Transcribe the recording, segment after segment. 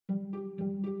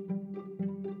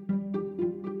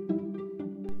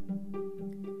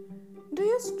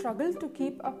struggle to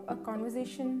keep up a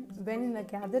conversation when in a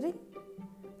gathering?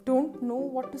 Don't know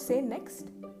what to say next?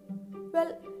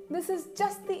 Well, this is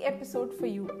just the episode for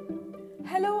you.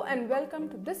 Hello and welcome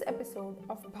to this episode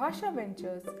of Bhasha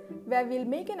Ventures, where we'll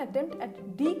make an attempt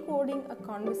at decoding a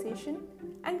conversation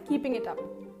and keeping it up.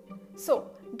 So,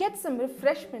 get some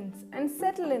refreshments and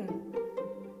settle in.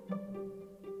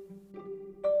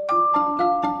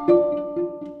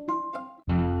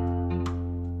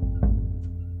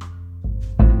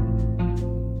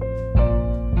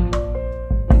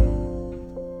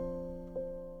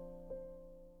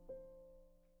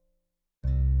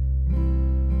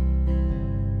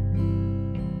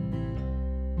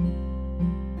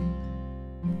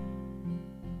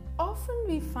 Often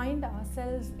we find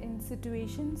ourselves in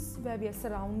situations where we are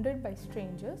surrounded by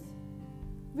strangers.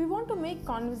 We want to make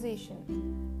conversation.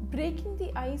 Breaking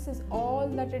the ice is all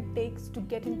that it takes to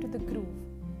get into the groove.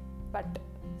 But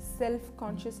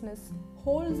self-consciousness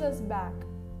holds us back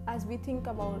as we think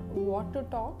about what to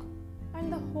talk,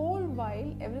 and the whole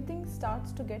while everything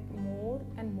starts to get more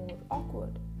and more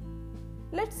awkward.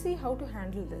 Let's see how to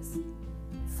handle this.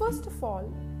 First of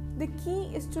all, the key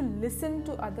is to listen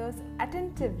to others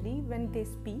attentively when they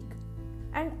speak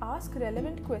and ask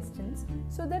relevant questions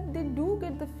so that they do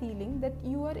get the feeling that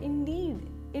you are indeed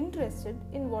interested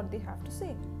in what they have to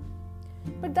say.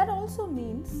 But that also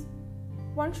means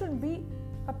one should be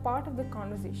a part of the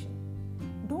conversation.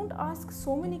 Don't ask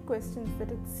so many questions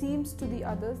that it seems to the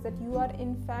others that you are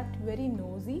in fact very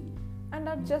nosy and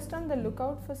are just on the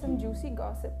lookout for some juicy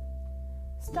gossip.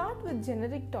 Start with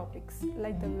generic topics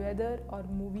like the weather or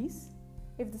movies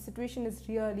if the situation is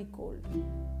really cold.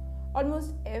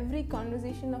 Almost every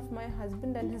conversation of my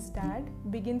husband and his dad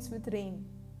begins with rain.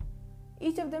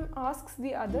 Each of them asks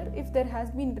the other if there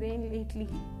has been rain lately.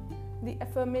 The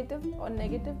affirmative or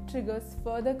negative triggers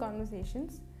further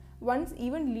conversations, once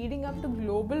even leading up to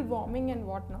global warming and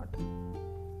whatnot.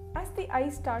 As the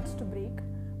ice starts to break,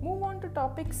 move on to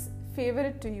topics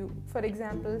favorite to you. For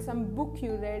example, some book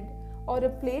you read, or a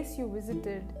place you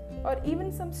visited, or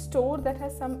even some store that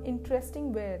has some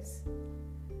interesting wares.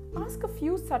 Ask a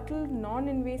few subtle,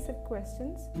 non-invasive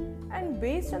questions, and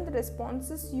based on the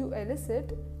responses you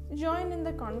elicit, join in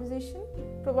the conversation,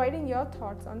 providing your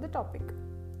thoughts on the topic.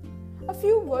 A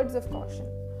few words of caution.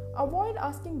 Avoid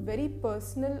asking very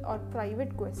personal or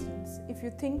private questions if you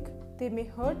think they may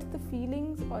hurt the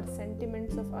feelings or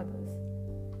sentiments of others.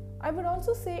 I would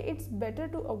also say it's better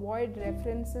to avoid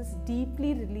references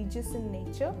deeply religious in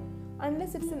nature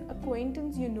unless it's an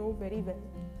acquaintance you know very well.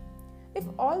 If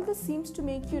all this seems to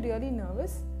make you really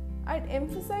nervous, I'd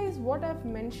emphasize what I've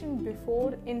mentioned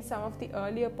before in some of the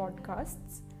earlier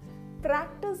podcasts.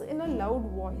 Practice in a loud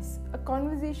voice, a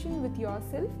conversation with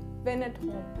yourself when at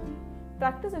home.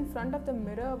 Practice in front of the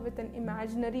mirror with an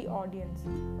imaginary audience.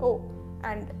 Oh,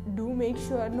 and do make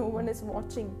sure no one is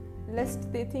watching,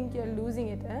 lest they think you're losing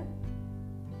it.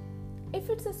 If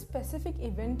it's a specific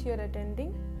event you're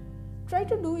attending, try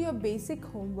to do your basic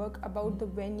homework about the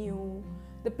venue,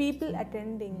 the people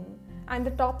attending, and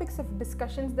the topics of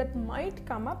discussions that might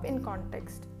come up in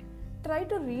context. Try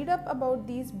to read up about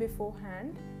these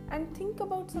beforehand and think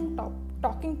about some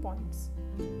talking points.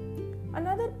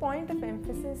 Another point of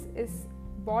emphasis is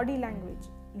body language.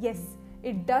 Yes,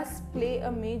 it does play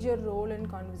a major role in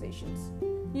conversations.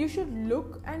 You should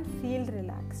look and feel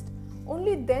relaxed.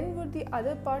 Only then would the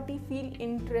other party feel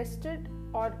interested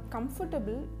or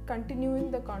comfortable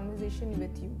continuing the conversation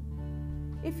with you.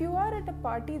 If you are at a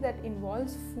party that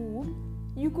involves food,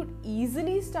 you could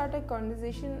easily start a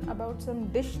conversation about some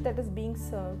dish that is being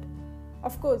served.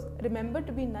 Of course, remember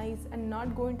to be nice and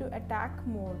not go into attack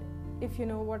mode, if you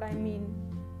know what I mean.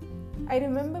 I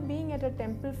remember being at a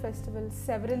temple festival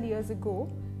several years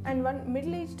ago, and one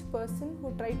middle-aged person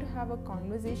who tried to have a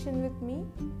conversation with me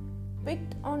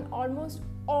picked on almost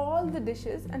all the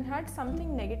dishes and had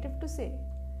something negative to say.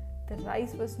 The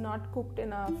rice was not cooked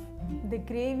enough, the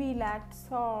gravy lacked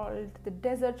salt, the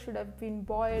dessert should have been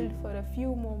boiled for a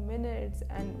few more minutes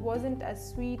and wasn't as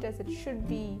sweet as it should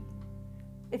be.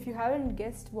 If you haven't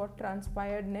guessed what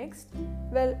transpired next,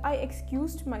 well, I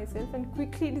excused myself and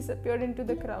quickly disappeared into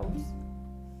the crowds.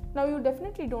 Now, you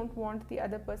definitely don't want the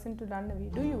other person to run away,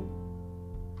 do you?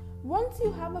 Once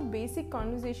you have a basic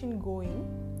conversation going,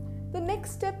 the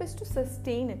next step is to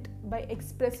sustain it by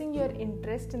expressing your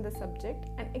interest in the subject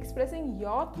and expressing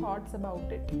your thoughts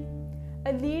about it.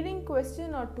 A leading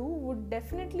question or two would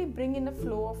definitely bring in a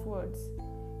flow of words.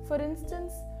 For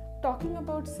instance, talking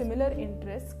about similar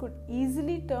interests could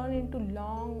easily turn into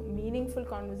long, meaningful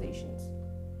conversations.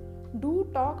 Do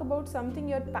talk about something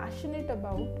you're passionate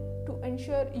about to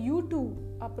ensure you too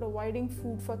are providing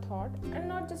food for thought and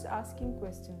not just asking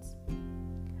questions.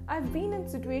 I've been in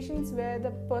situations where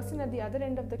the person at the other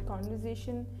end of the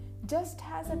conversation just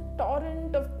has a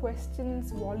torrent of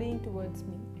questions volleying towards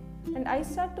me, and I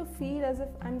start to feel as if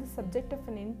I'm the subject of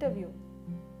an interview.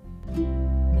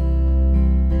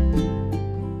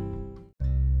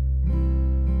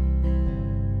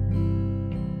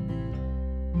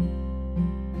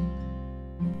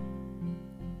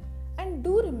 And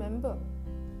do remember,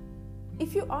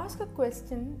 if you ask a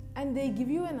question and they give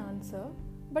you an answer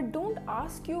but don't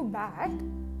ask you back,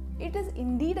 it is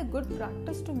indeed a good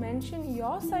practice to mention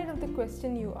your side of the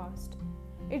question you asked.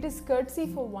 It is courtesy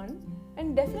for one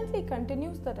and definitely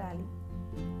continues the rally.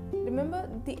 Remember,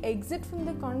 the exit from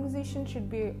the conversation should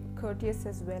be courteous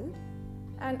as well,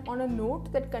 and on a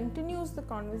note that continues the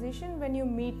conversation when you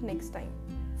meet next time.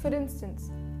 For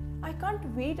instance, I can't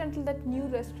wait until that new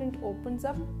restaurant opens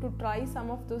up to try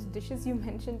some of those dishes you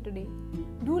mentioned today.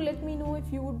 Do let me know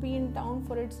if you would be in town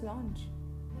for its launch.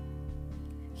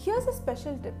 Here's a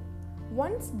special tip.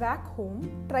 Once back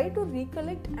home, try to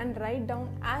recollect and write down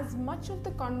as much of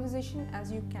the conversation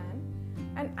as you can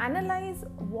and analyze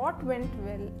what went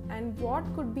well and what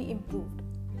could be improved.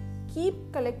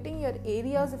 Keep collecting your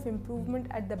areas of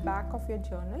improvement at the back of your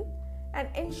journal and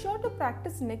ensure to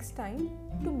practice next time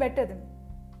to better them.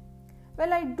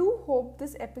 Well, I do hope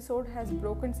this episode has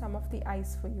broken some of the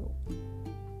ice for you.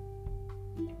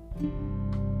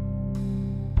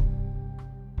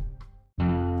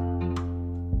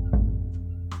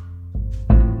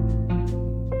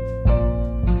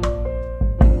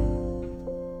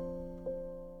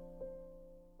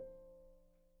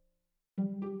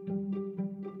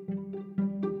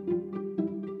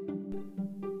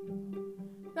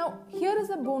 Now, here is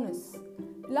a bonus.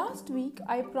 Last week,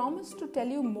 I promised to tell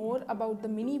you more about the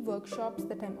mini workshops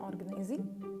that I'm organizing.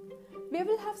 We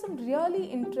will have some really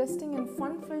interesting and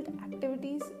fun-filled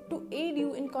activities to aid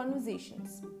you in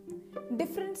conversations.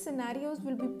 Different scenarios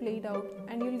will be played out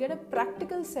and you'll get a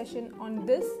practical session on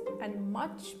this and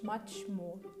much, much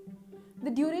more.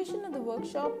 The duration of the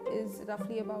workshop is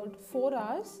roughly about 4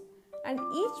 hours, and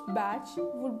each batch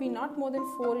would be not more than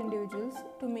 4 individuals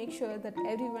to make sure that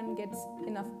everyone gets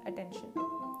enough attention.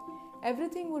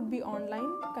 Everything would be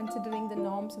online considering the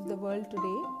norms of the world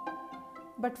today,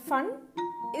 but fun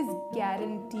is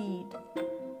guaranteed.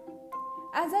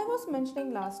 As I was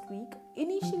mentioning last week,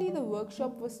 initially the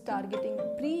workshop was targeting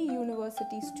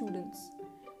pre-university students,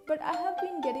 but I have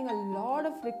been getting a lot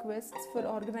of requests for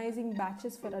organizing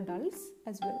batches for adults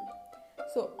as well.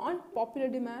 So on popular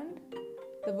demand,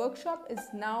 the workshop is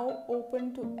now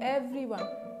open to everyone.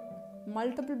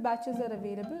 Multiple batches are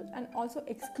available and also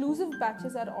exclusive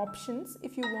batches are options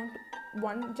if you want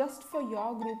one just for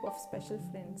your group of special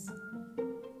friends.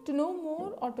 To know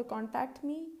more or to contact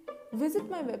me, visit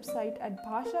my website at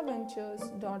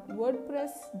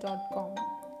bhashaventures.wordpress.com.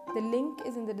 The link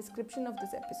is in the description of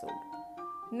this episode.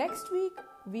 Next week,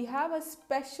 we have a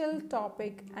special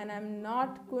topic and I'm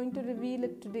not going to reveal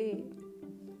it today.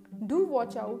 Do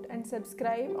watch out and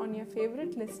subscribe on your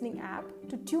favorite listening app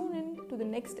to tune in to the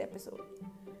next episode.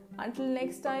 Until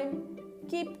next time,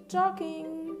 keep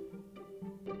talking.